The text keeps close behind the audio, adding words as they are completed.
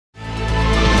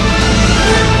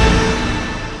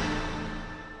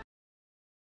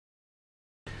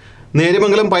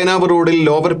നേര്യമംഗലം പൈനാവ് റോഡിൽ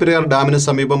ലോവർ പെരിയാർ ഡാമിന്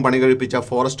സമീപം പണികഴിപ്പിച്ച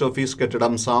forest office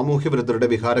കെട്ടിടം സാമൂഹ്യവിരുദ്ധരുടെ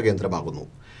വിഹാരകേന്ദ്രമാകുന്നു.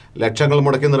 ലക്ഷങ്ങൾ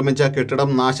മുടക്കി നിർമ്മിച്ച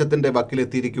കെട്ടിടം നാശത്തിന്റെ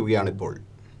വക്കിലെത്തിയിരിക്കുകയാണിപ്പോൾ.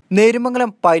 നേര്യമംഗലം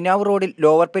പൈനാവ് റോഡിൽ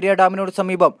ലോവർ പെരിയാർ ഡാമിനോട്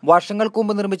സമീപം വർഷങ്ങൾക്ക്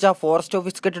മുമ്പ് നിർമ്മിച്ച ഫോറസ്റ്റ്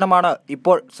ഓഫീസ് കെട്ടിടമാണ്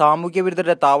ഇപ്പോൾ സാമൂഹ്യ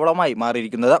വിരുദ്ധരുടെ താവളമായി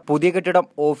മാറിയിരിക്കുന്നത്. പുതിയ കെട്ടിടം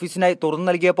ഓഫീസിനായി തുറന്നു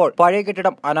നൽകിയപ്പോൾ പഴയ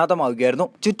കെട്ടിടം അനാഥമാവുകയായിരുന്നു.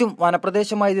 ചുറ്റും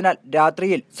വനപ്രദേശമായതിനാൽ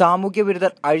രാത്രിയിൽ സാമൂഹ്യ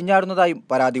വിരുദ്ധർ അഴിഞ്ഞാടുന്നതായും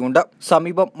പരാതിയുണ്ട്.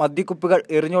 സമീപം മദ്യക്കുപ്പികൾ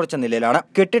എറിഞ്ഞുടച്ച നിലയിലാണ്.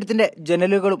 കെട്ടിടത്തിന്റെ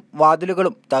ജനലുകളും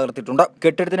വാതിലുകളും തകർത്തിട്ടുണ്ട്.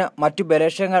 കെട്ടിടത്തിന് മറ്റു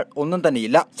ബലക്ഷയങ്ങൾ ഒന്നും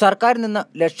തന്നെയില്ല. സർക്കാരിൽ നിന്ന്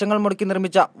ലക്ഷങ്ങൾ മുടക്കി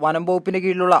നിർമ്മിച്ച വനം വകുപ്പിന്റെ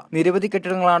കീഴിലുള്ള നിരവധി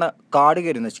കെട്ടിടങ്ങളാണ്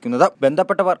കാടുകയറി നശിക്കുന്നത്.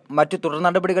 ബന്ധപ്പെട്ടവർ മറ്റു തുടർ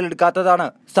നടപടികൾ എടുക്കാത്തതാണ്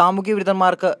സാമൂഹ്യ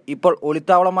വിരുദ്ധന്മാർക്ക് ഇപ്പോൾ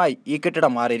ഒളിത്താവളമായി ഈ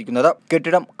കെട്ടിടം മാറിയിരിക്കുന്നത്.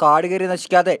 കെട്ടിടം കാടുകയറി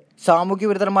നശിക്കാതെ സാമൂഹ്യ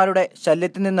വിരുദ്ധന്മാരുടെ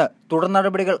ശല്യത്തിൽ നിന്ന് തുടർ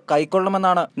നടപടികൾ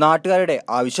കൈക്കൊള്ളണമെന്നാണ് നാട്ടുകാരുടെ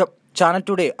ആവശ്യം. Channel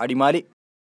today Adimali.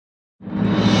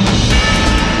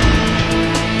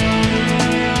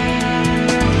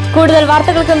 കൂടുതൽ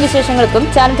വാർത്തകൾക്കും വിശേഷങ്ങൾക്കും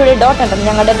channeltoday.in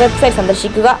ഞങ്ങളുടെ വെബ്സൈറ്റ്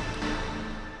സന്ദർശിക്കുക.